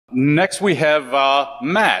Next we have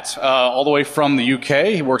Matt, all the way from the UK.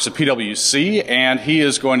 He works at PwC, and he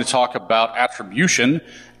is going to talk about attribution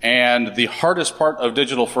and the hardest part of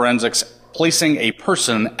digital forensics, placing a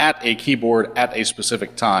person at a keyboard at a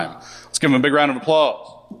specific time. Let's give him a big round of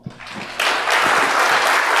applause.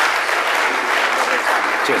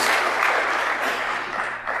 Cheers.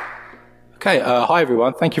 Okay, hi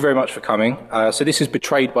everyone. Thank you very much for coming. So this is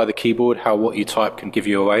Betrayed by the Keyboard, How What You Type Can Give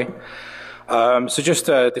You Away. So just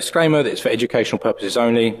a disclaimer that it's for educational purposes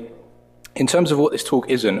only. In terms of what this talk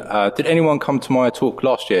isn't, did anyone come to my talk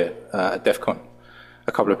last year at DEF CON?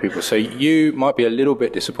 A couple of people. So you might be a little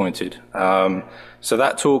bit disappointed. So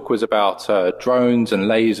that talk was about drones and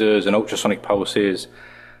lasers and ultrasonic pulses.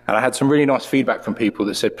 And I had some really nice feedback from people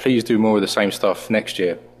that said, please do more of the same stuff next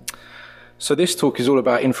year. So this talk is all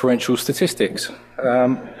about inferential statistics.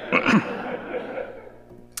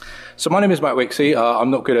 So my name is Matt Wixey. I'm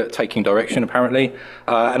not good at taking direction, apparently,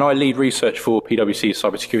 and I lead research for PwC's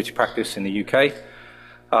cybersecurity practice in the UK.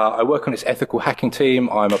 I work on its ethical hacking team.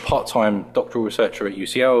 I'm a part-time doctoral researcher at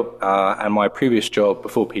UCL, and my previous job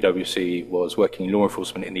before PwC was working in law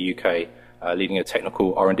enforcement in the UK, leading a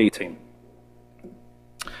technical R&D team.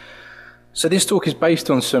 So this talk is based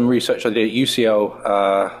on some research I did at UCL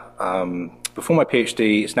before my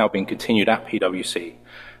PhD. It's now been continued at PwC.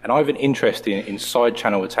 And I have an interest in side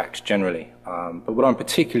channel attacks generally. But what I'm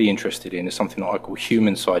particularly interested in is something that I call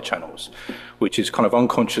human side channels, which is kind of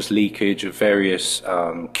unconscious leakage of various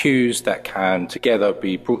cues that can together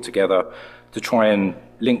be brought together to try and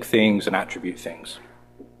link things and attribute things.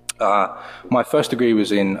 My first degree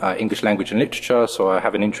was in English language and literature, so I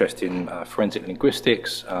have an interest in forensic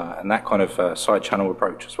linguistics and that kind of side channel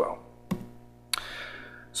approach as well.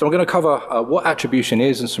 So I'm going to cover what attribution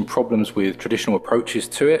is and some problems with traditional approaches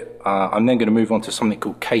to it. I'm then going to move on to something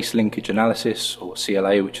called case linkage analysis, or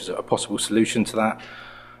CLA, which is a possible solution to that.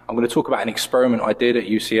 I'm going to talk about an experiment I did at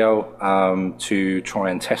UCL to try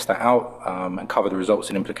and test that out and cover the results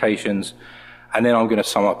and implications. And then I'm going to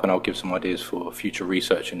sum up and I'll give some ideas for future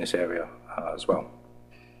research in this area as well.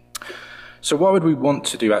 So why would we want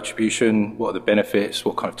to do attribution? What are the benefits?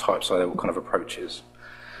 What kind of types are there? What kind of approaches?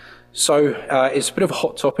 So it's a bit of a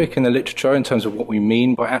hot topic in the literature in terms of what we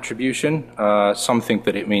mean by attribution. Some think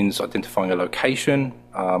that it means identifying a location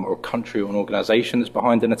or a country or an organization that's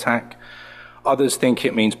behind an attack. Others think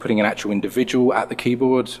it means putting an actual individual at the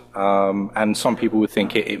keyboard. And some people would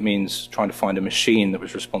think it means trying to find a machine that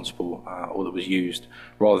was responsible or that was used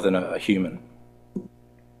rather than a human.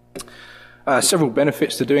 Several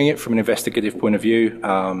benefits to doing it from an investigative point of view.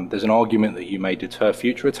 There's an argument that you may deter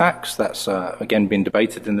future attacks. That's, again, been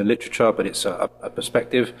debated in the literature, but it's a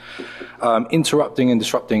perspective. Interrupting and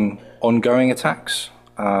disrupting ongoing attacks.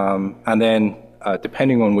 And then,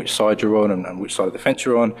 depending on which side you're on and which side of the fence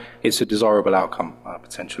you're on, it's a desirable outcome,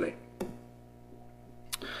 potentially.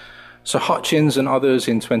 So Hutchins and others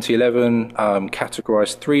in 2011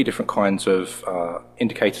 categorized 3 different kinds of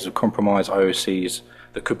indicators of compromise, IOCs,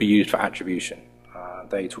 that could be used for attribution.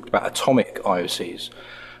 They talked about atomic IOCs,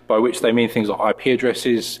 by which they mean things like IP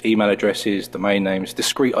addresses, email addresses, domain names,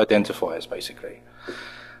 discrete identifiers, basically.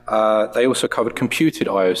 They also covered computed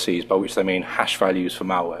IOCs, by which they mean hash values for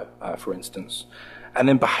malware, for instance. And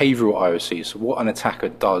then behavioural IOCs, so what an attacker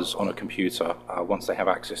does on a computer once they have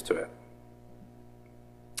access to it.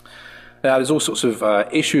 Now, there's all sorts of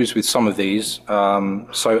issues with some of these.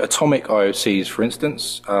 So atomic IOCs, for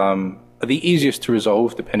instance, are the easiest to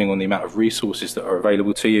resolve depending on the amount of resources that are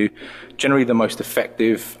available to you. Generally the most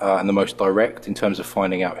effective and the most direct in terms of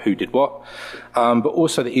finding out who did what, but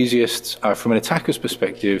also the easiest from an attacker's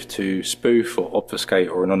perspective to spoof or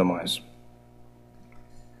obfuscate or anonymize.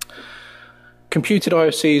 Computed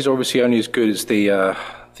IOCs are obviously only as good as the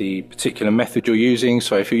particular method you're using.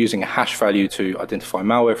 So if you're using a hash value to identify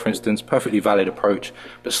malware, for instance, perfectly valid approach,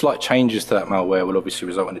 but slight changes to that malware will obviously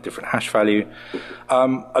result in a different hash value.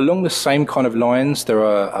 Along the same kind of lines, there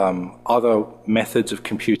are other methods of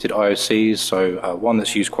computed IOCs. So one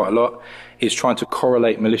that's used quite a lot is trying to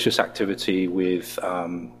correlate malicious activity with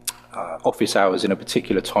office hours in a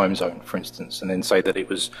particular time zone, for instance, and then say that it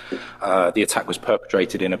was the attack was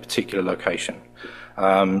perpetrated in a particular location.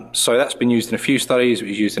 So that's been used in a few studies. It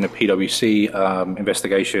was used in a PwC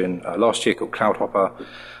investigation last year called Cloudhopper.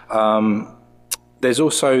 There's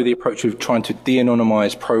also the approach of trying to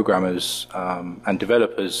de-anonymize programmers and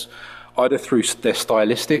developers either through their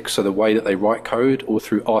stylistics, so the way that they write code, or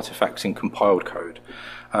through artifacts in compiled code.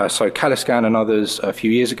 So Caliscan and others a few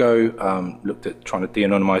years ago looked at trying to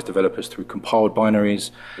de-anonymize developers through compiled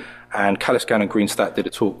binaries. And Caliscan and Greenstat did a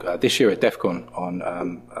talk this year at DEF CON on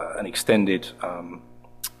an extended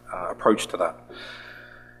approach to that.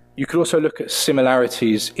 You could also look at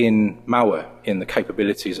similarities in malware, in the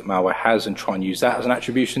capabilities that malware has, and try and use that as an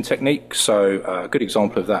attribution technique. So a good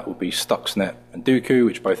example of that would be Stuxnet and Dooku,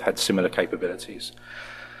 which both had similar capabilities.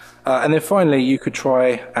 And then finally, you could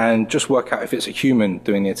try and just work out if it's a human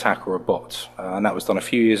doing the attack or a bot. And that was done a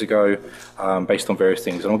few years ago based on various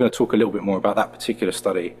things. And I'm going to talk a little bit more about that particular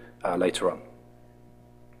study later on.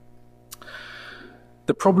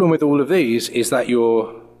 The problem with all of these is that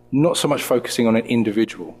you're not so much focusing on an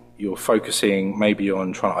individual. You're focusing maybe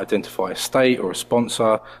on trying to identify a state or a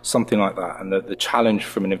sponsor, something like that. And the challenge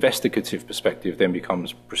from an investigative perspective then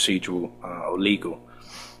becomes procedural or legal.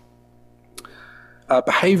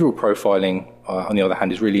 Behavioural profiling, on the other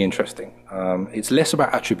hand, is really interesting. It's less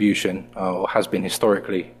about attribution, or has been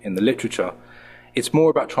historically in the literature. It's more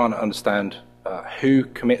about trying to understand who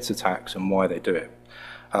commits attacks and why they do it.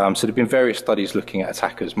 So there have been various studies looking at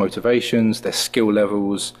attackers' motivations, their skill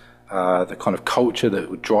levels, the kind of culture that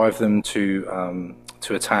would drive them to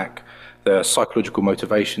attack, the psychological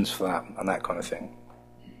motivations for that, and that kind of thing.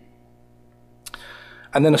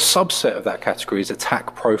 And then a subset of that category is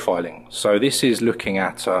attack profiling. So this is looking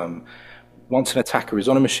at once an attacker is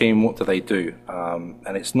on a machine, what do they do?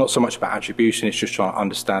 And it's not so much about attribution, it's just trying to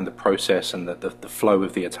understand the process and the flow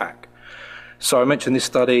of the attack. So I mentioned this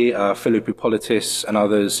study, Philip Hippolytis and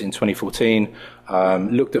others in 2014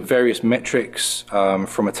 looked at various metrics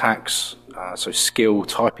from attacks, so skill,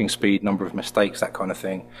 typing speed, number of mistakes, that kind of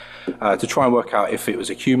thing, to try and work out if it was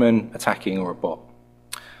a human attacking or a bot.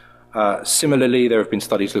 Similarly, there have been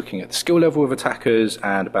studies looking at the skill level of attackers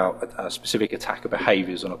and about specific attacker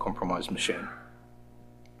behaviours on a compromised machine.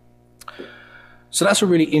 So that's a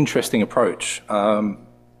really interesting approach.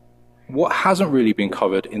 What hasn't really been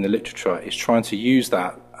covered in the literature is trying to use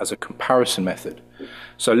that as a comparison method.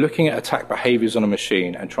 So looking at attack behaviours on a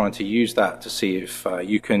machine and trying to use that to see if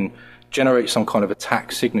you can generate some kind of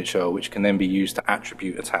attack signature which can then be used to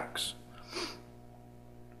attribute attacks.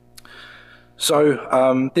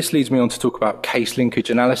 So this leads me on to talk about case linkage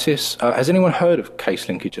analysis. Has anyone heard of case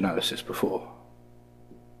linkage analysis before?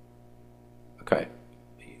 Okay,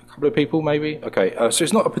 a couple of people maybe? Okay, so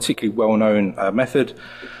it's not a particularly well-known method.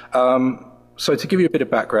 So to give you a bit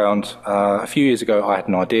of background, a few years ago I had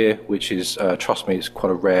an idea, which is, trust me, it's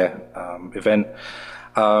quite a rare event.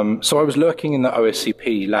 So I was lurking in the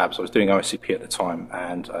OSCP labs. I was doing OSCP at the time,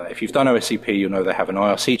 and if you've done OSCP, you'll know they have an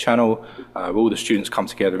IRC channel where all the students come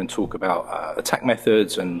together and talk about attack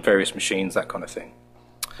methods and various machines, that kind of thing.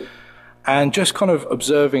 And just kind of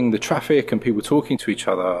observing the traffic and people talking to each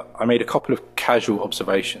other, I made a couple of casual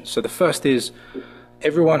observations. So the first is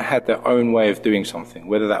everyone had their own way of doing something,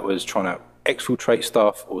 whether that was trying to exfiltrate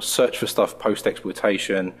stuff or search for stuff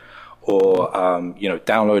post-exploitation, or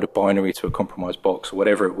download a binary to a compromised box, or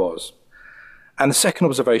whatever it was. And the second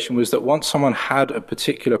observation was that once someone had a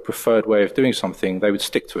particular preferred way of doing something, they would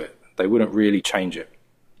stick to it. They wouldn't really change it.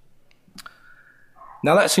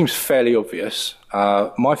 Now that seems fairly obvious.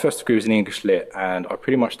 My first degree was in English Lit, and I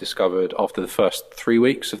pretty much discovered after the first 3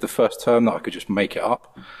 weeks of the first term that I could just make it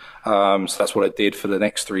up. So that's what I did for the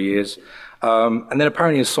next 3 years. And then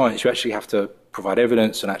apparently in science you actually have to provide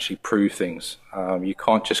evidence and actually prove things. You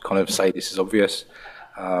can't just kind of say this is obvious.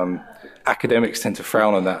 Academics tend to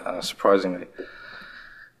frown on that, surprisingly.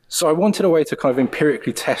 So I wanted a way to kind of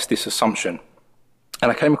empirically test this assumption. And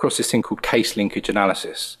I came across this thing called case linkage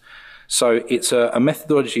analysis. So it's a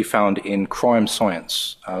methodology found in crime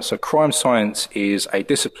science. So crime science is a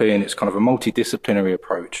discipline, it's kind of a multidisciplinary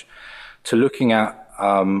approach to looking at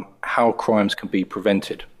how crimes can be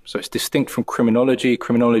prevented. So it's distinct from criminology.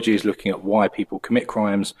 Criminology is looking at why people commit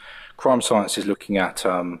crimes. Crime science is looking at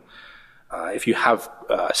if you have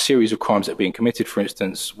a series of crimes that are being committed, for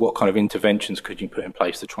instance, what kind of interventions could you put in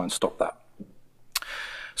place to try and stop that?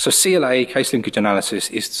 So CLA, case linkage analysis,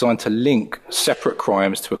 is designed to link separate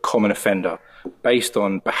crimes to a common offender based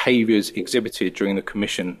on behaviours exhibited during the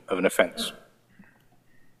commission of an offence.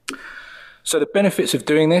 So the benefits of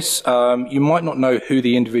doing this, you might not know who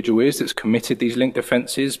the individual is that's committed these linked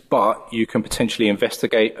offences, but you can potentially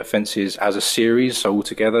investigate offences as a series, so all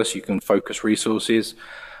together, so you can focus resources.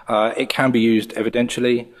 It can be used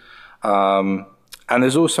evidentially. And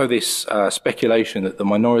there's also this speculation that the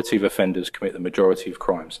minority of offenders commit the majority of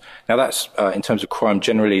crimes. Now that's, in terms of crime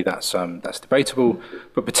generally, that's debatable,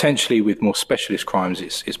 but potentially with more specialist crimes,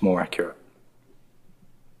 it's more accurate.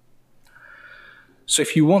 So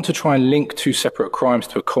if you want to try and link two separate crimes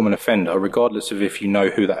to a common offender, regardless of if you know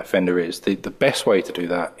who that offender is, the best way to do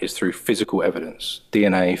that is through physical evidence,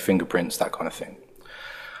 DNA, fingerprints, that kind of thing.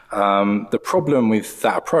 The problem with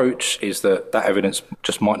that approach is that that evidence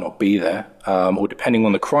just might not be there, or depending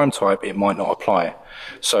on the crime type, it might not apply.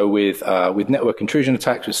 So with network intrusion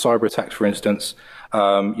attacks, with cyber attacks, for instance,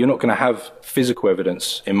 you're not going to have physical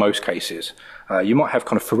evidence in most cases. You might have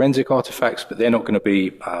kind of forensic artifacts, but they're not going to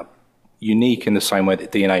be unique in the same way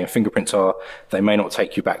that DNA and fingerprints are. They may not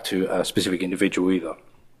take you back to a specific individual either.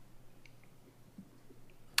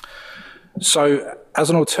 So as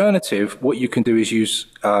an alternative, what you can do is use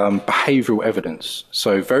behavioural evidence.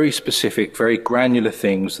 So very specific, very granular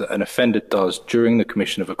things that an offender does during the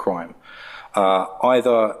commission of a crime.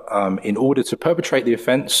 Either in order to perpetrate the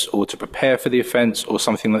offence or to prepare for the offence, or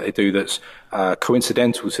something that they do that's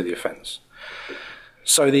coincidental to the offence.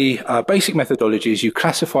 So the basic methodology is you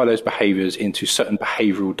classify those behaviours into certain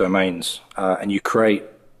behavioural domains, and you create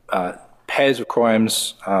pairs of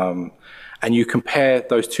crimes, and you compare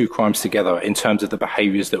those two crimes together in terms of the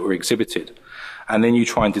behaviours that were exhibited. And then you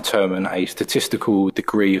try and determine a statistical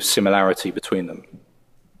degree of similarity between them.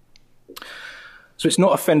 So it's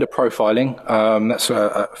not offender profiling. That's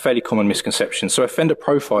a fairly common misconception. So offender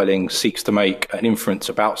profiling seeks to make an inference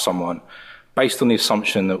about someone based on the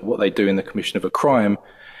assumption that what they do in the commission of a crime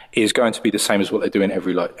is going to be the same as what they do in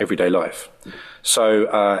everyday life. So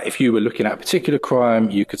if you were looking at a particular crime,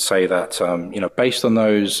 you could say that, based on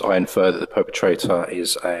those, I infer that the perpetrator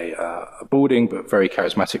is a balding but very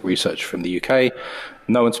charismatic researcher from the UK,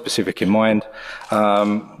 no one specific in mind.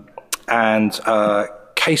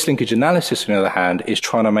 Case linkage analysis, on the other hand, is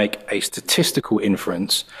trying to make a statistical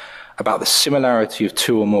inference about the similarity of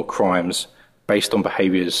two or more crimes based on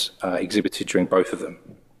behaviours exhibited during both of them.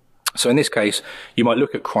 So in this case, you might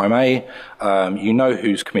look at crime A, you know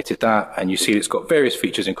who's committed that, and you see it's got various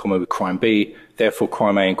features in common with crime B, therefore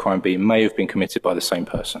crime A and crime B may have been committed by the same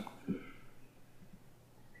person.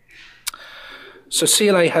 So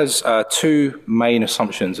CLA has two main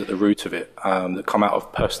assumptions at the root of it that come out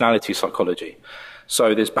of personality psychology.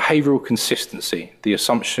 So there's behavioural consistency, the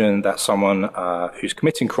assumption that someone who's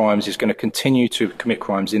committing crimes is going to continue to commit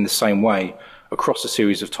crimes in the same way across a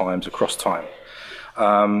series of times, across time.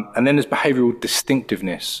 And then there's behavioural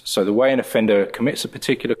distinctiveness. So the way an offender commits a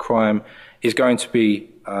particular crime is going to be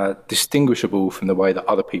distinguishable from the way that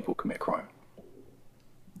other people commit crime.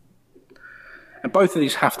 And both of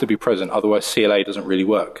these have to be present, otherwise CLA doesn't really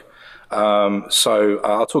work. I'll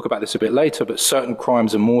talk about this a bit later, but certain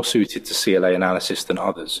crimes are more suited to CLA analysis than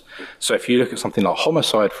others. So if you look at something like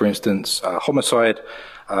homicide, for instance,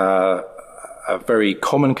 a very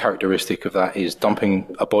common characteristic of that is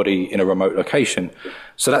dumping a body in a remote location.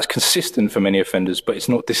 So that's consistent for many offenders, but it's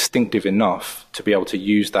not distinctive enough to be able to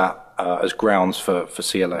use that as grounds for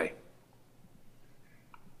CLA.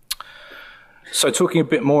 So talking a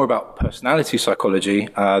bit more about personality psychology,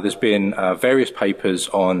 there's been various papers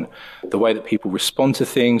on the way that people respond to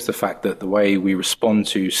things, the fact that the way we respond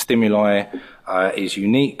to stimuli is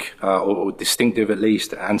unique, or distinctive at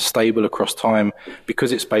least, and stable across time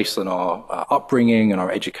because it's based on our upbringing and our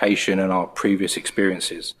education and our previous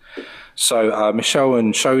experiences. So Michelle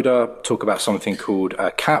and Shoda talk about something called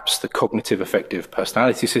CAPS, the Cognitive Affective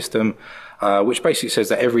Personality System, which basically says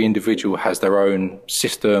that every individual has their own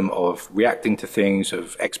system of reacting to things,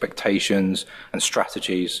 of expectations and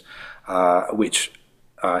strategies, which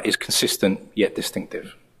is consistent yet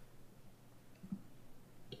distinctive.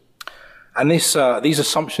 And these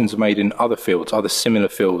assumptions are made in other fields, other similar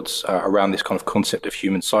fields around this kind of concept of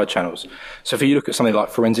human side channels. So if you look at something like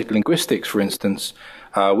forensic linguistics, for instance,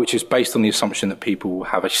 which is based on the assumption that people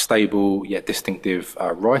have a stable yet distinctive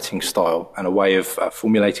writing style and a way of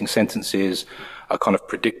formulating sentences, a kind of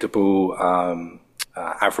predictable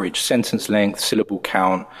average sentence length, syllable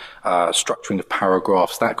count, structuring of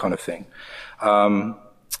paragraphs, that kind of thing.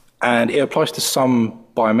 And it applies to some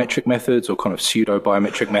biometric methods or kind of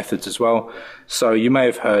pseudo-biometric methods as well. So you may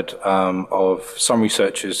have heard of some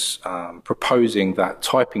researchers proposing that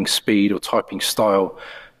typing speed or typing style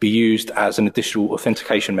be used as an additional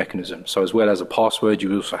authentication mechanism. So as well as a password,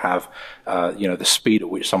 you also have the speed at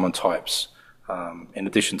which someone types in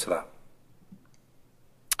addition to that.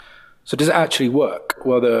 So does it actually work?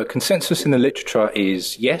 Well, the consensus in the literature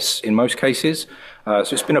is yes, in most cases. So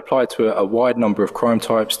it's been applied to a wide number of crime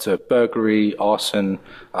types, to burglary, arson,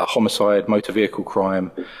 homicide, motor vehicle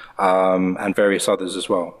crime, and various others as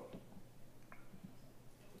well.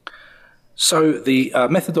 So the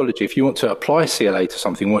methodology, if you want to apply CLA to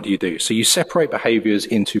something, what do you do? So you separate behaviours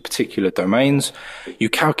into particular domains. You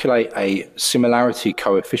calculate a similarity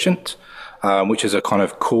coefficient. which is a kind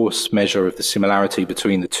of coarse measure of the similarity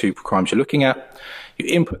between the two crimes you're looking at. You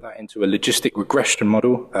input that into a logistic regression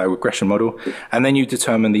model, and then you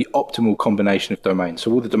determine the optimal combination of domains.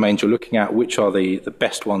 So all the domains you're looking at, which are the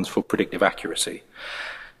best ones for predictive accuracy.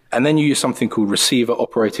 And then you use something called receiver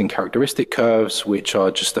operating characteristic curves, which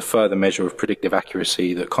are just a further measure of predictive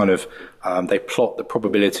accuracy that kind of, they plot the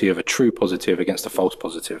probability of a true positive against a false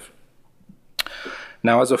positive.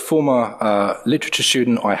 Now, as a former literature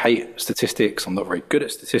student, I hate statistics. I'm not very good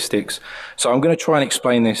at statistics. So I'm going to try and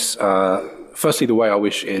explain this, firstly, the way I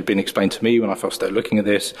wish it had been explained to me when I first started looking at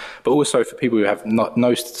this, but also for people who have no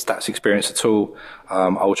stats experience at all,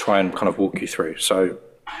 I will try and kind of walk you through. So,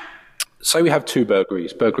 say we have two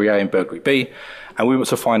burglaries, burglary A and burglary B, and we want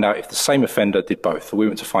to find out if the same offender did both, or we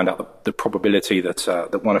want to find out the probability that,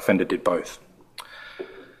 that one offender did both.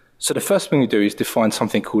 So the first thing we do is define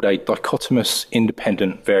something called a dichotomous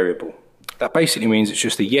independent variable. That basically means it's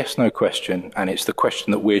just a yes-no question, and it's the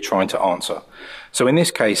question that we're trying to answer. So in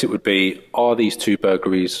this case, it would be, are these two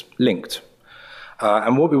burglaries linked?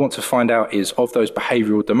 And what we want to find out is, of those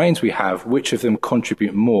behavioural domains we have, which of them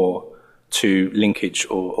contribute more to linkage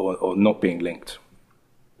or not being linked.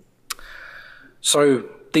 So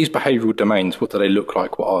these behavioural domains, what do they look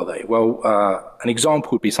like? What are they? Well, an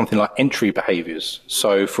example would be something like entry behaviours.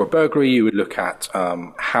 So for a burglary, you would look at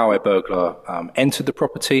how a burglar entered the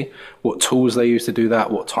property, what tools they used to do that,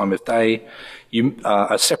 what time of day.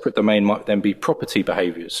 A separate domain might then be property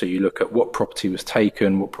behaviours. So you look at what property was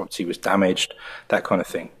taken, what property was damaged, that kind of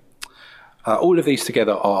thing. All of these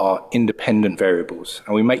together are independent variables,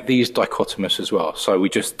 and we make these dichotomous as well. So we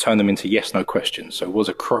just turn them into yes-no questions. So was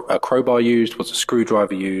a crowbar used? Was a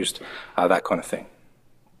screwdriver used? That kind of thing.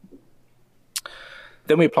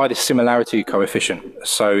 Then we apply this similarity coefficient.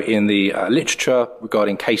 So in the literature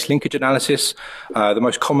regarding case linkage analysis, the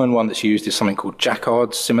most common one that's used is something called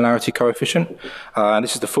Jacquard's similarity coefficient. And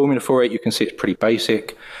this is the formula for it. You can see it's pretty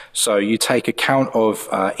basic. So you take account of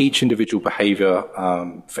each individual behaviour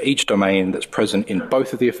for each domain that's present in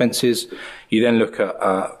both of the offences. You then look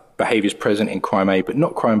at behaviours present in crime A but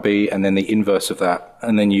not crime B, and then the inverse of that.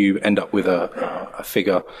 And then you end up with a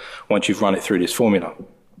figure once you've run it through this formula.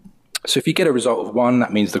 So if you get a result of 1,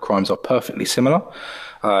 that means the crimes are perfectly similar.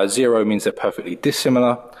 0 means they're perfectly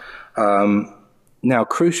dissimilar. Now,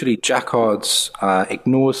 crucially, Jacquard's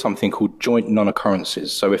ignores something called joint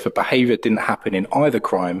non-occurrences. So if a behaviour didn't happen in either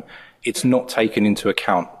crime, it's not taken into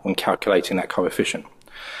account when calculating that coefficient.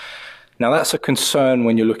 Now, that's a concern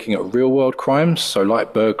when you're looking at real-world crimes, so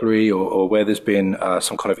like burglary or where there's been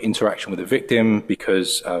some kind of interaction with a victim,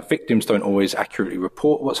 because victims don't always accurately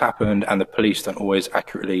report what's happened and the police don't always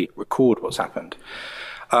accurately record what's happened.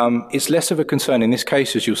 It's less of a concern in this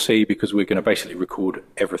case, as you'll see, because we're going to basically record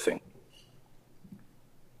everything.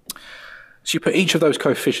 So you put each of those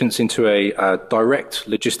coefficients into a direct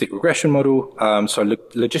logistic regression model. So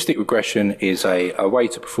logistic regression is a way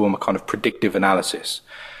to perform a kind of predictive analysis.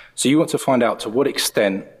 So you want to find out to what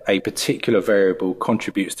extent a particular variable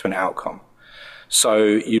contributes to an outcome. So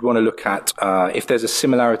you'd want to look at if there's a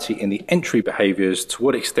similarity in the entry behaviours, to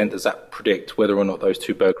what extent does that predict whether or not those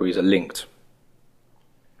two burglaries are linked.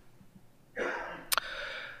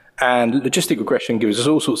 And logistic regression gives us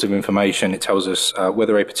all sorts of information. It tells us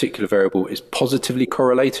whether a particular variable is positively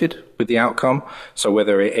correlated with the outcome, so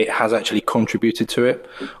whether it has actually contributed to it,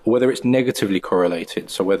 or whether it's negatively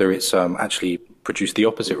correlated, so whether it's actually produced the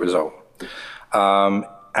opposite result. And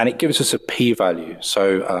it gives us a p-value.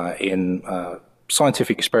 So in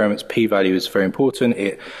scientific experiments, p-value is very important.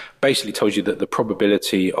 It basically tells you that the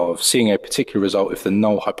probability of seeing a particular result if the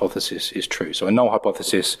null hypothesis is true. So a null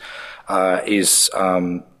hypothesis is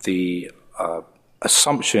the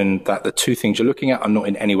assumption that the two things you're looking at are not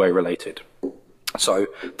in any way related. So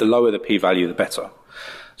the lower the p-value, the better.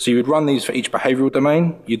 So you would run these for each behavioural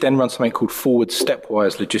domain. You then run something called forward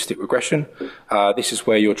stepwise logistic regression. This is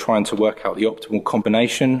where you're trying to work out the optimal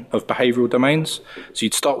combination of behavioural domains. So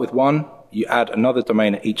you'd start with one, you add another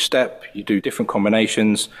domain at each step, you do different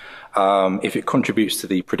combinations. If it contributes to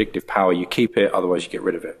the predictive power, you keep it, otherwise you get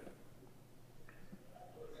rid of it.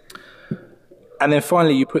 And then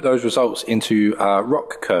finally, you put those results into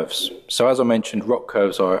ROC curves. So as I mentioned, ROC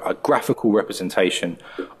curves are a graphical representation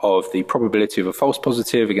of the probability of a false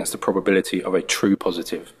positive against the probability of a true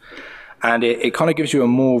positive. And it kind of gives you a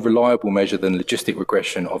more reliable measure than logistic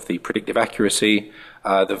regression of the predictive accuracy.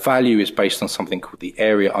 The value is based on something called the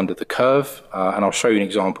area under the curve. And I'll show you an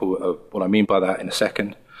example of what I mean by that in a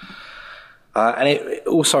second. And it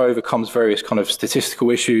also overcomes various kind of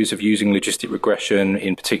statistical issues of using logistic regression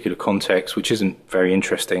in particular contexts, which isn't very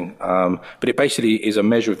interesting. But it basically is a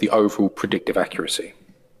measure of the overall predictive accuracy.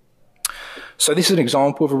 So this is an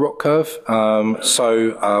example of a ROC curve.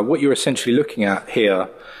 What you're essentially looking at here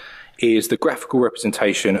is the graphical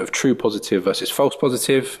representation of true positive versus false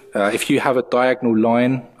positive. If you have a diagonal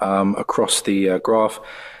line across the graph,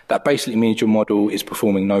 that basically means your model is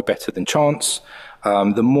performing no better than chance.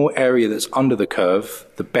 The more area that's under the curve,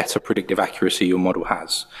 the better predictive accuracy your model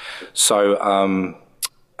has. So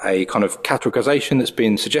a kind of categorization that's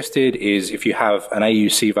been suggested is if you have an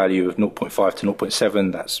AUC value of 0.5 to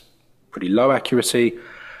 0.7, that's pretty low accuracy.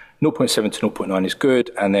 0.7 to 0.9 is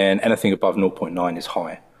good, and then anything above 0.9 is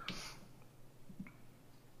high.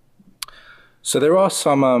 So there are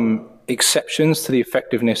some exceptions to the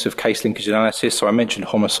effectiveness of case linkage analysis. So I mentioned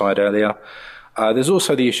homicide earlier. There's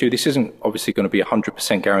also the issue, this isn't obviously going to be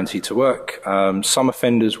 100% guaranteed to work. Some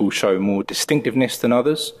offenders will show more distinctiveness than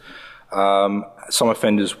others. Some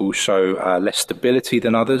offenders will show less stability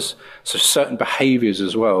than others. So certain behaviours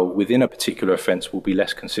as well within a particular offence will be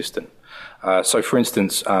less consistent. So for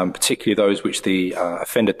instance, particularly those which the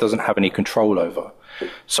offender doesn't have any control over.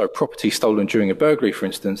 So property stolen during a burglary, for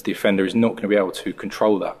instance, the offender is not going to be able to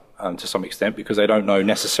control that to some extent because they don't know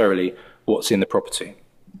necessarily what's in the property.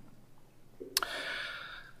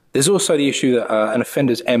 There's also the issue that an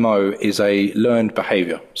offender's MO is a learned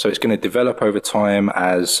behaviour. So it's going to develop over time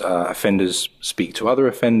as offenders speak to other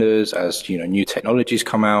offenders, as new technologies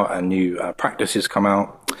come out and new practices come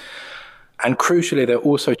out. And crucially, they'll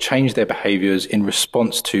also change their behaviours in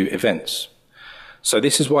response to events. So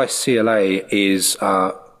this is why CLA is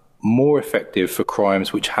more effective for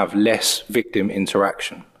crimes which have less victim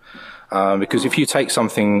interaction. Because if you take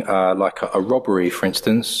something like a robbery, for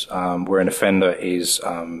instance, where an offender is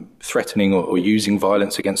threatening or using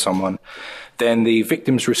violence against someone, then the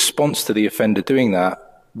victim's response to the offender doing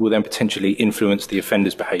that will then potentially influence the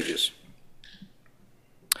offender's behaviours.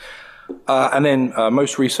 And then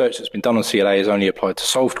most research that's been done on CLA is only applied to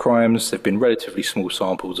solved crimes. There have been relatively small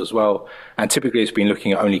samples as well, and typically it's been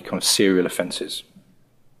looking at only kind of serial offences.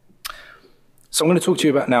 So I'm going to talk to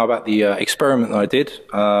you now about the experiment that I did.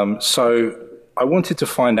 So I wanted to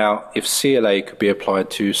find out if CLA could be applied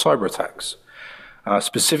to cyber attacks,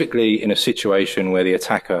 specifically in a situation where the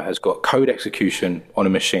attacker has got code execution on a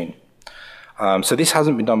machine. So this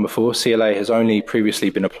hasn't been done before. CLA has only previously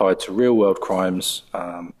been applied to real-world crimes.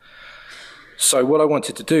 So what I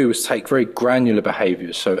wanted to do was take very granular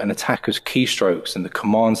behaviours, so an attacker's keystrokes and the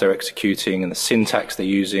commands they're executing and the syntax they're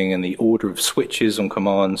using and the order of switches on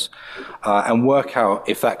commands, and work out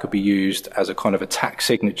if that could be used as a kind of attack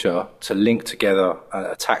signature to link together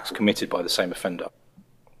attacks committed by the same offender.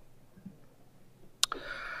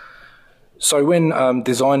 So when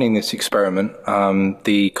designing this experiment,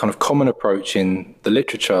 the kind of common approach in the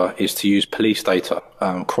literature is to use police data,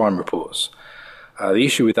 crime reports. The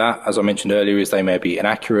issue with that, as I mentioned earlier, is they may be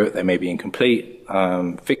inaccurate, they may be incomplete,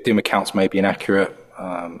 victim accounts may be inaccurate,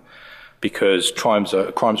 because crimes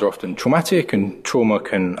are often traumatic and trauma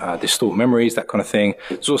can distort memories, that kind of thing.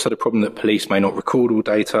 There's also the problem that police may not record all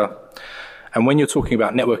data. And when you're talking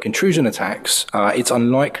about network intrusion attacks, it's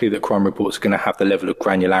unlikely that crime reports are going to have the level of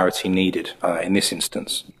granularity needed in this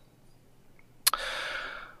instance.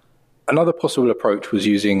 Another possible approach was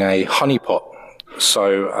using a honeypot.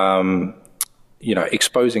 So,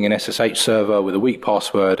 exposing an SSH server with a weak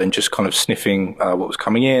password and just kind of sniffing what was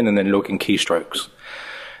coming in and then logging keystrokes.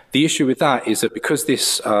 The issue with that is that because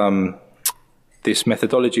this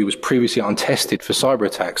methodology was previously untested for cyber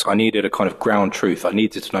attacks, I needed a kind of ground truth. I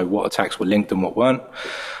needed to know what attacks were linked and what weren't.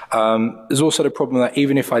 There's also the problem that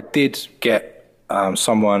even if I did get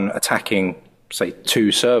someone attacking, say,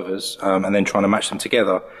 2 servers and then trying to match them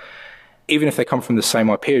together, even if they come from the same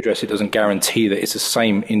IP address, it doesn't guarantee that it's the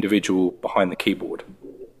same individual behind the keyboard.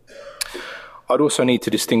 I'd also need to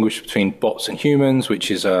distinguish between bots and humans, which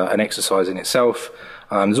is an exercise in itself.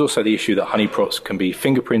 There's also the issue that honeypots can be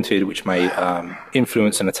fingerprinted, which may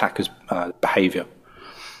influence an attacker's behavior.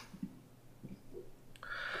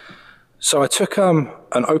 So I took an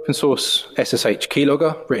open source SSH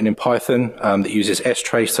keylogger written in Python that uses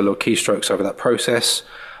strace to log keystrokes over that process.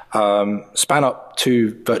 Span up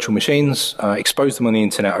 2 virtual machines, exposed them on the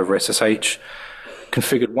internet over SSH,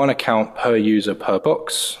 configured 1 account per user per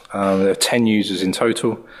box. There are 10 users in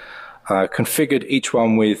total. Configured each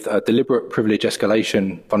one with deliberate privilege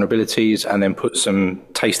escalation vulnerabilities and then put some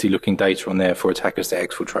tasty looking data on there for attackers to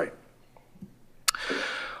exfiltrate.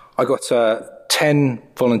 I got 10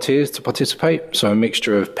 volunteers to participate, so a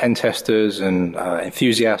mixture of pen testers and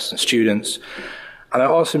enthusiasts and students. And I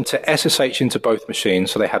asked them to SSH into both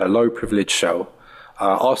machines, so they had a low privilege shell.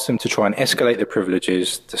 Asked them to try and escalate their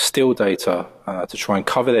privileges, to steal data, to try and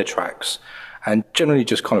cover their tracks, and generally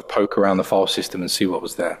just kind of poke around the file system and see what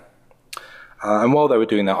was there. And while they were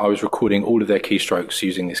doing that, I was recording all of their keystrokes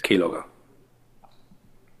using this keylogger.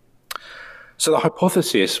 So the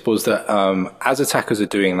hypothesis was that as attackers are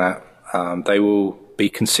doing that, they will be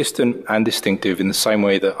consistent and distinctive in the same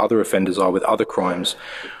way that other offenders are with other crimes,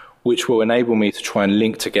 which will enable me to try and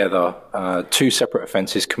link together two separate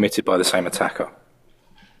offences committed by the same attacker.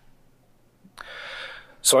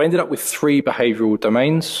 So I ended up with three behavioural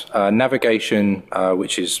domains: navigation,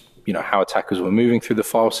 which is how attackers were moving through the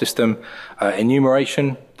file system;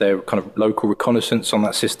 enumeration, their kind of local reconnaissance on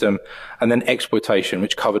that system; and then exploitation,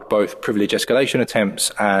 which covered both privilege escalation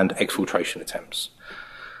attempts and exfiltration attempts.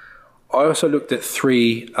 I also looked at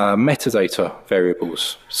three metadata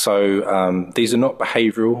variables. So these are not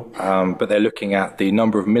behavioural, but they're looking at the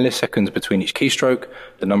number of milliseconds between each keystroke,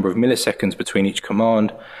 the number of milliseconds between each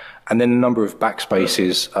command, and then the number of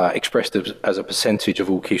backspaces expressed as a percentage of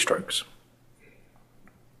all keystrokes.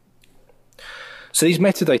 So these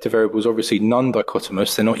metadata variables are obviously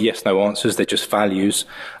non-dichotomous. They're not yes-no answers, they're just values.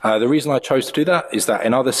 The reason I chose to do that is that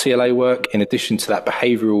in other CLA work, in addition to that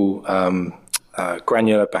behavioural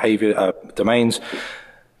granular behaviour domains,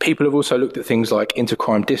 people have also looked at things like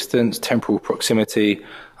intercrime distance, temporal proximity,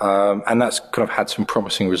 and that's kind of had some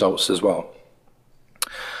promising results as well.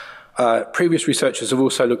 Previous researchers have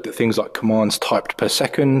also looked at things like commands typed per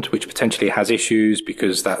second, which potentially has issues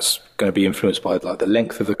because that's going to be influenced by like the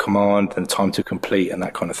length of the command and time to complete and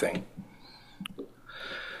that kind of thing.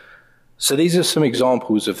 So these are some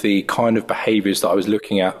examples of the kind of behaviours that I was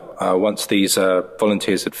looking at once these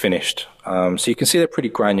volunteers had finished. So you can see they're pretty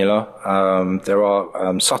granular. There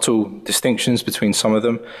are subtle distinctions between some of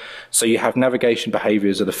them. So you have navigation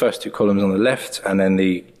behaviours are the first two columns on the left, and then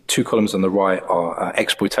the two columns on the right are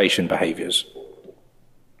exploitation behaviours.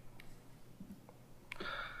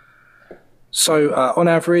 So on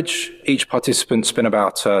average, each participant spent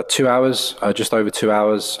about 2 hours, just over 2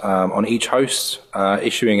 hours on each host,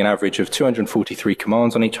 issuing an average of 243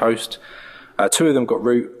 commands on each host. Two of them got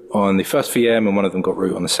root on the first VM and one of them got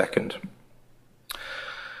root on the second.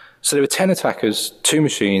 So there were 10 attackers, 2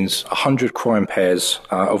 machines, 100 crime pairs,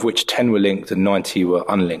 of which 10 were linked and 90 were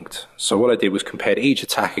unlinked. So what I did was compared each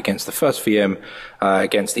attack against the first VM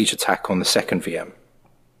against each attack on the second VM.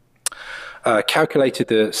 Calculated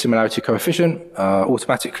the similarity coefficient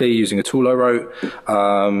automatically using a tool I wrote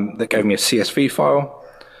that gave me a CSV file.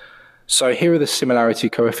 So here are the similarity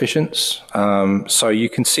coefficients. So you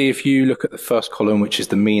can see if you look at the first column, which is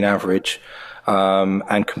the mean average,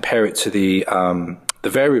 and compare it to the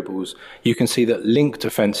variables, you can see that linked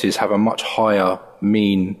offences have a much higher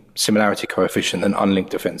mean similarity coefficient than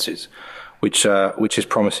unlinked offences, which is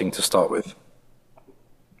promising to start with.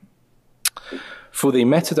 For the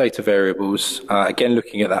metadata variables, again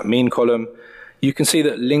looking at that mean column, you can see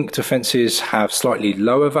that linked offences have slightly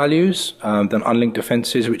lower values than unlinked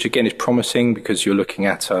offences, which again is promising because you're looking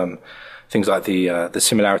at things like the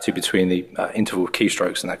similarity between the interval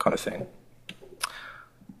keystrokes and that kind of thing.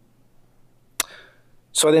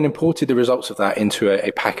 So I then imported the results of that into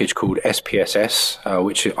a package called SPSS,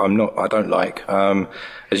 which I don't like,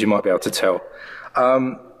 as you might be able to tell.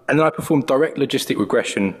 And then I performed direct logistic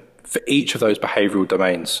regression for each of those behavioural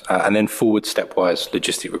domains, and then forward stepwise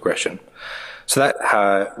logistic regression. So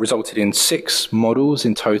that resulted in 6 models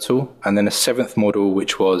in total, and then a 7th model,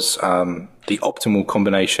 which was the optimal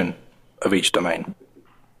combination of each domain.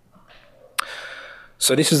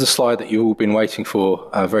 So this is the slide that you've all been waiting for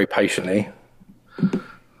very patiently.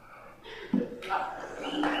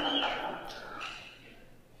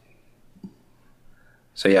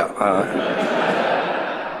 So yeah.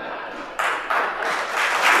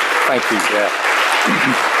 Thank you. Yeah.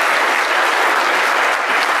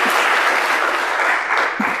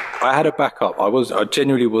 I had a backup. I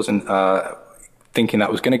genuinely wasn't thinking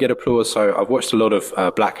that was going to get applause. So I've watched a lot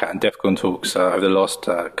of Black Hat and DEFCON talks over the last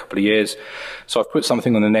couple of years. So I've put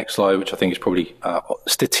something on the next slide, which I think is probably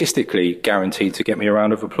statistically guaranteed to get me a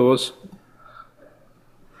round of applause.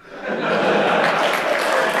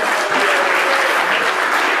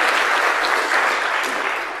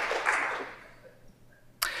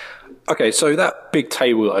 Okay, so that big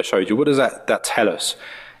table that I showed you, what does that tell us?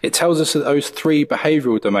 It tells us that those 3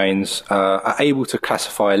 behavioural domains are able to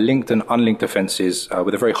classify linked and unlinked offences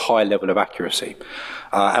with a very high level of accuracy.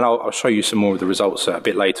 And I'll show you some more of the results a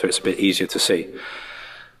bit later. It's a bit easier to see.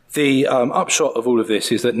 The upshot of all of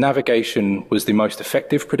this is that navigation was the most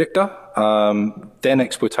effective predictor, then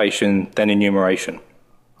exploitation, then enumeration,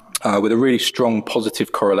 with a really strong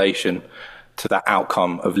positive correlation to that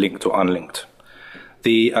outcome of linked or unlinked.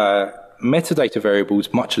 The metadata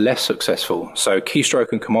variables, much less successful. So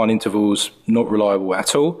keystroke and command intervals, not reliable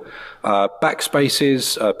at all.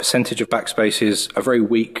 Backspaces, percentage of backspaces, a very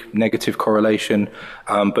weak negative correlation,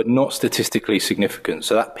 but not statistically significant.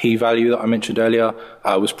 So that p-value that I mentioned earlier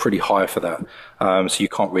was pretty high for that. So you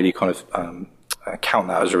can't really kind of count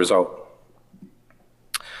that as a result.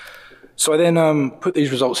 So I then put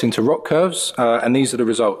these results into ROC curves, and these are the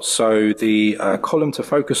results. So the column to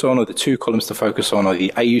focus on, or the two columns to focus on, are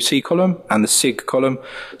the AUC column and the SIG column.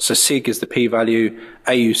 So SIG is the p-value,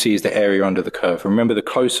 AUC is the area under the curve. Remember, the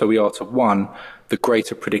closer we are to 1, the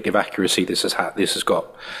greater predictive accuracy this has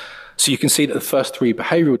got. So you can see that the first 3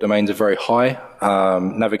 behavioural domains are very high.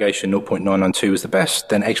 Navigation 0.992 is the best,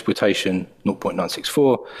 then exploitation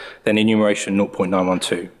 0.964, then enumeration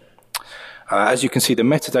 0.912. As you can see, the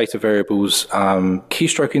metadata variables,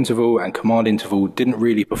 keystroke interval and command interval, didn't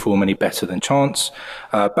really perform any better than chance.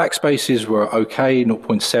 Backspaces were okay,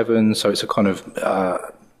 0.7, so it's a kind of,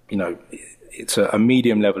 it's a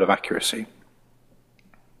medium level of accuracy.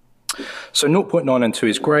 So 0.992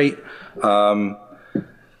 is great. Now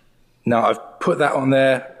I've put that on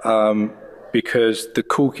there because the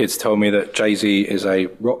cool kids tell me that Jay-Z is a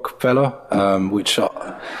rock fella, which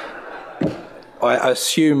I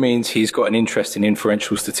assume means he's got an interest in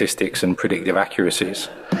inferential statistics and predictive accuracies.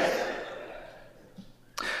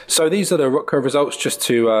 So these are the ROC curve results, just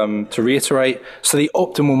to reiterate. So the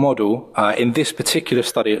optimal model, in this particular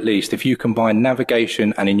study at least, if you combine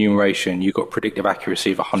navigation and enumeration, you've got predictive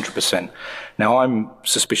accuracy of 100%. Now I'm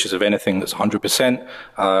suspicious of anything that's 100%,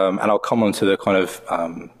 and I'll come on to the kind of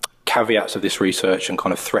caveats of this research and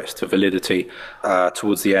kind of threats to validity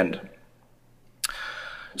towards the end.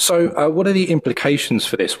 So what are the implications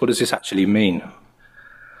for this? What does this actually mean?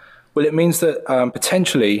 Well, it means that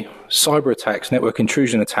potentially cyber attacks, network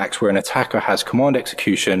intrusion attacks, where an attacker has command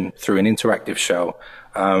execution through an interactive shell,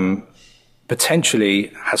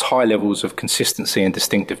 potentially has high levels of consistency and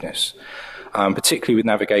distinctiveness, particularly with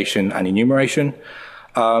navigation and enumeration.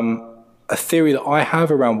 A theory that I have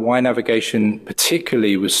around why navigation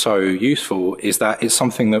particularly was so useful is that it's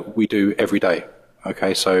something that we do every day.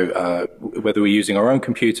 Okay, so whether we're using our own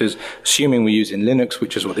computers, assuming we're using Linux,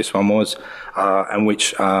 which is what this one was, and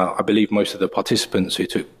which I believe most of the participants who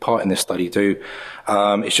took part in this study do,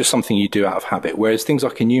 it's just something you do out of habit. Whereas things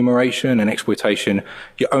like enumeration and exploitation,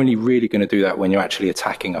 you're only really going to do that when you're actually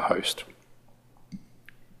attacking a host.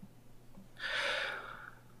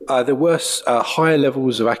 There were higher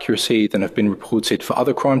levels of accuracy than have been reported for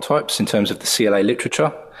other crime types in terms of the CLA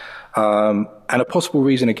literature. And a possible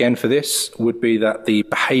reason again for this would be that the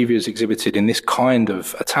behaviours exhibited in this kind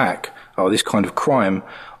of attack or this kind of crime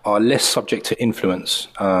are less subject to influence.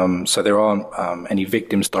 So there aren't any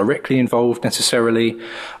victims directly involved necessarily.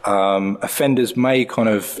 Offenders may kind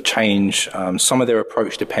of change some of their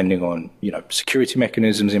approach depending on, security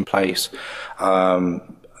mechanisms in place,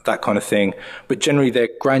 that kind of thing. But generally their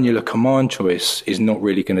granular command choice is not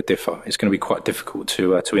really going to differ. It's going to be quite difficult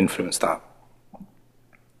to influence that.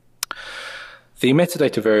 The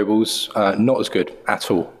metadata variables are not as good at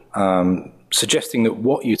all, suggesting that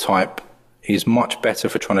what you type is much better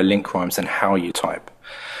for trying to link crimes than how you type.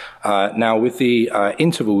 Now, with the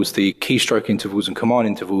intervals, the keystroke intervals and command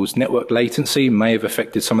intervals, network latency may have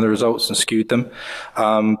affected some of the results and skewed them.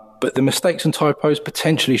 But the mistakes and typos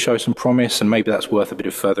potentially show some promise, and maybe that's worth a bit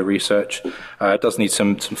of further research. It does need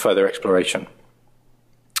some further exploration.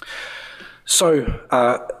 So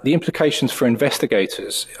the implications for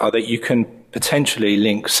investigators are that you can potentially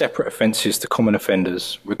link separate offences to common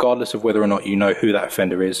offenders, regardless of whether or not you know who that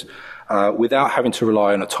offender is, without having to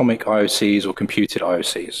rely on atomic IOCs or computed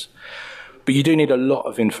IOCs. But you do need a lot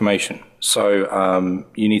of information. So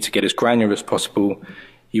you need to get as granular as possible.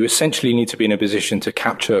 You essentially need to be in a position to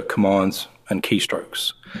capture commands and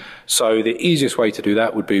keystrokes. So the easiest way to do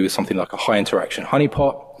that would be with something like a high interaction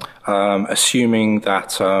honeypot, assuming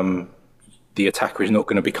that the attacker is not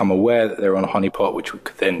going to become aware that they're on a honeypot, which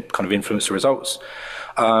could then kind of influence the results.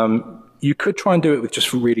 You could try and do it with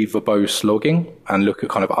just really verbose logging and look at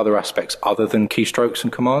kind of other aspects other than keystrokes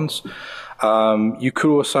and commands. You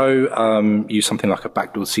could also use something like a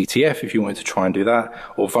backdoor CTF if you wanted to try and do that,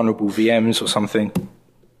 or vulnerable VMs or something.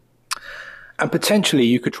 And potentially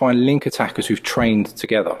you could try and link attackers who've trained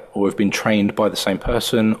together, or have been trained by the same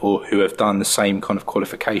person, or who have done the same kind of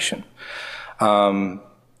qualification.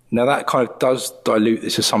 Now that kind of does dilute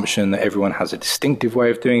this assumption that everyone has a distinctive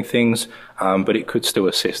way of doing things, but it could still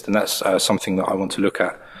assist, and that's something that I want to look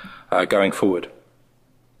at going forward.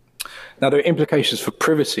 Now there are implications for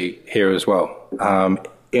privacy here as well,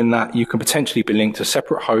 in that you can potentially be linked to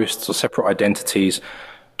separate hosts or separate identities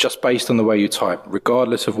just based on the way you type,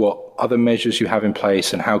 regardless of what other measures you have in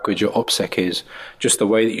place and how good your OPSEC is, just the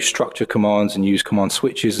way that you structure commands and use command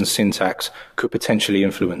switches and syntax could potentially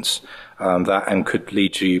influence that and could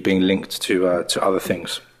lead to you being linked to other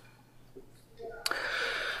things.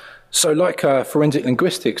 So like forensic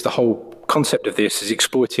linguistics, the whole concept of this is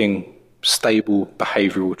exploiting stable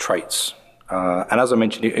behavioural traits. And as I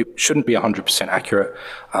mentioned, it shouldn't be 100% accurate.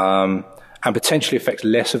 And potentially affects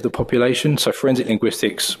less of the population. So forensic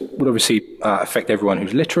linguistics would obviously affect everyone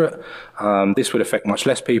who's literate. This would affect much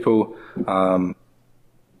less people. And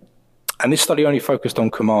this study only focused on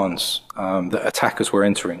commands that attackers were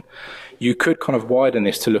entering. You could kind of widen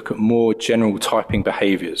this to look at more general typing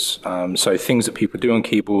behaviours. So things that people do on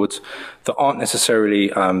keyboards that aren't necessarily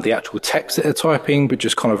the actual text that they're typing, but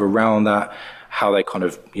just kind of around that, how they kind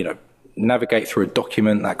of, navigate through a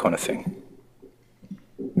document, that kind of thing.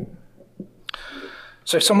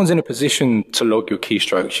 So if someone's in a position to log your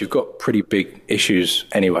keystrokes, you've got pretty big issues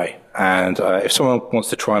anyway. And if someone wants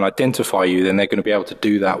to try and identify you, then they're going to be able to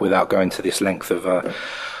do that without going to this length of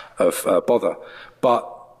bother.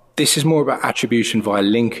 But this is more about attribution via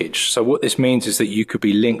linkage. So what this means is that you could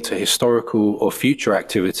be linked to historical or future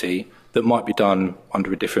activity that might be done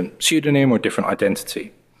under a different pseudonym or a different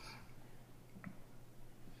identity.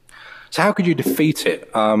 So how could you defeat it?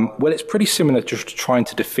 Well, it's pretty similar to trying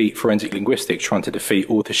to defeat forensic linguistics, trying to defeat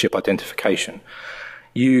authorship identification.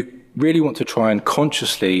 You really want to try and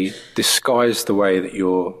consciously disguise the way that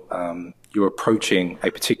you're approaching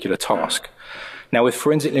a particular task. Now, with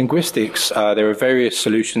forensic linguistics, there are various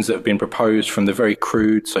solutions that have been proposed, from the very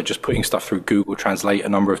crude, so just putting stuff through Google Translate a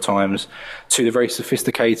number of times, to the very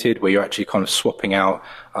sophisticated, where you're actually kind of swapping out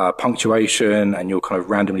punctuation and you're kind of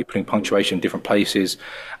randomly putting punctuation in different places.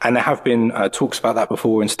 And there have been talks about that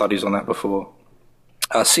before and studies on that before.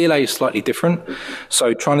 CLA is slightly different,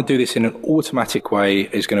 so trying to do this in an automatic way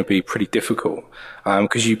is going to be pretty difficult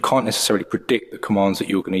because you can't necessarily predict the commands that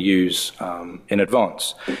you're going to use in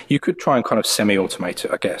advance. You could try and kind of semi-automate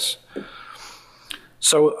it, I guess.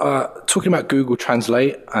 So talking about Google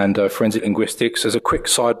Translate and forensic linguistics, as a quick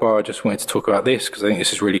sidebar, I just wanted to talk about this because I think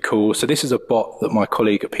this is really cool. So this is a bot that my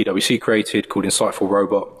colleague at PwC created called Insightful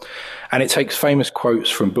Robot. And it takes famous quotes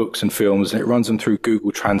from books and films and it runs them through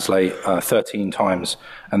Google Translate 13 times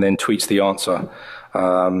and then tweets the answer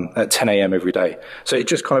at 10 a.m. every day. So it's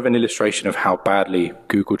just kind of an illustration of how badly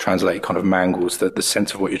Google Translate kind of mangles the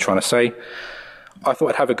sense of what you're trying to say. I thought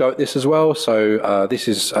I'd have a go at this as well. So this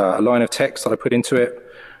is a line of text that I put into it,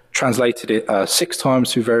 translated it 6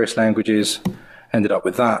 times through various languages, ended up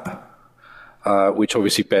with that, which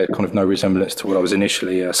obviously bear kind of no resemblance to what I was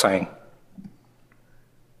initially saying.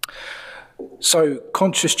 So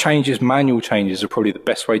conscious changes, manual changes are probably the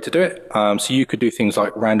best way to do it. So you could do things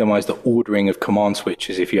like randomize the ordering of command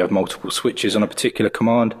switches if you have multiple switches on a particular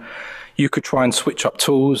command. You could try and switch up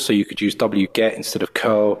tools, so you could use wget instead of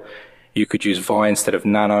curl. You could use vi instead of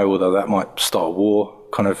nano, although that might start a war,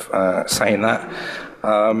 kind of saying that.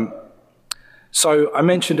 So I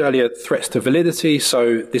mentioned earlier threats to validity.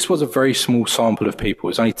 So this was a very small sample of people.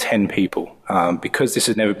 It was only 10 people because this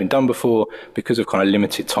had never been done before, because of kind of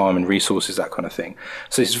limited time and resources, that kind of thing.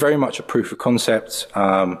 So this is very much a proof of concept.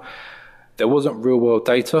 There wasn't real world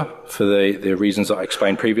data for the reasons that I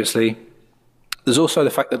explained previously. There's also the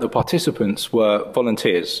fact that the participants were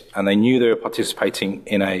volunteers and they knew they were participating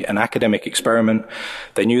in an academic experiment.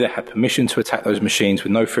 They knew they had permission to attack those machines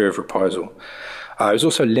with no fear of reprisal. It was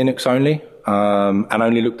also Linux only and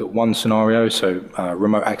only looked at one scenario, so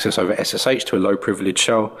remote access over SSH to a low privilege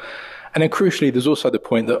shell. And then crucially, there's also the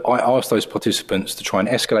point that I asked those participants to try and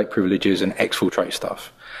escalate privileges and exfiltrate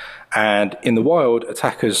stuff. And in the wild,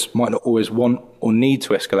 attackers might not always want or need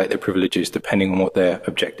to escalate their privileges depending on what their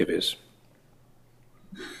objective is.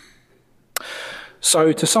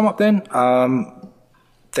 So to sum up then,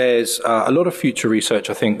 there's a lot of future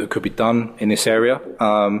research, I think, that could be done in this area.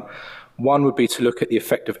 One would be to look at the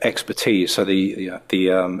effect of expertise, so the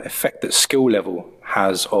effect that skill level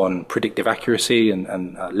has on predictive accuracy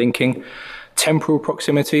and linking. Temporal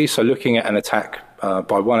proximity, so looking at an attack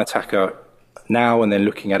by one attacker now and then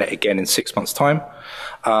looking at it again in 6 months' time.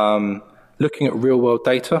 Looking at real-world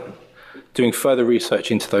data, doing further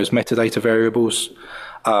research into those metadata variables.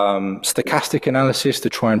 Stochastic analysis to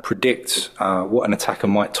try and predict what an attacker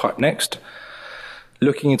might type next.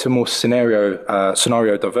 Looking into more scenario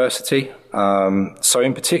diversity. So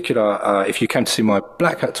in particular, if you came to see my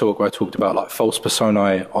Black Hat talk where I talked about like false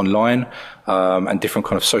personae online and different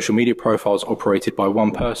kind of social media profiles operated by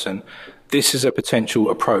one person, this is a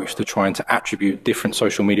potential approach to trying to attribute different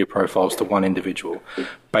social media profiles to one individual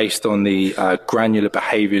based on the granular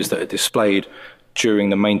behaviours that are displayed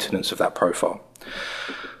during the maintenance of that profile.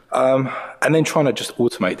 And then trying to just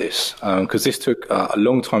automate this, because this took a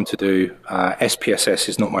long time to do. SPSS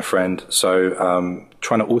is not my friend, so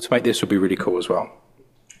trying to automate this would be really cool as well.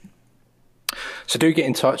 So do get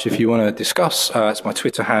in touch if you want to discuss. It's my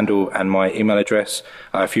Twitter handle and my email address.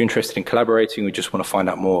 If you're interested in collaborating, we just want to find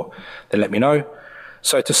out more, then let me know.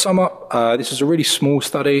 So to sum up, this is a really small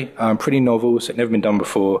study, pretty novel, so it's never been done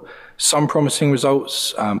before. Some promising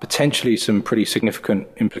results, potentially some pretty significant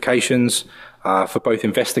implications for both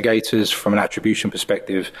investigators from an attribution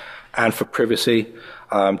perspective and for privacy.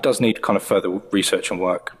 Does need kind of further research and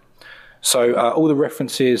work. So all the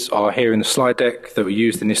references are here in the slide deck that were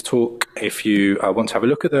used in this talk. If you want to have a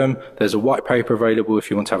look at them, there's a white paper available if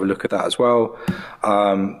you want to have a look at that as well.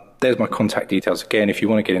 There's my contact details again if you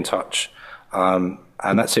want to get in touch.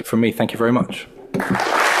 And that's it from me. Thank you very much.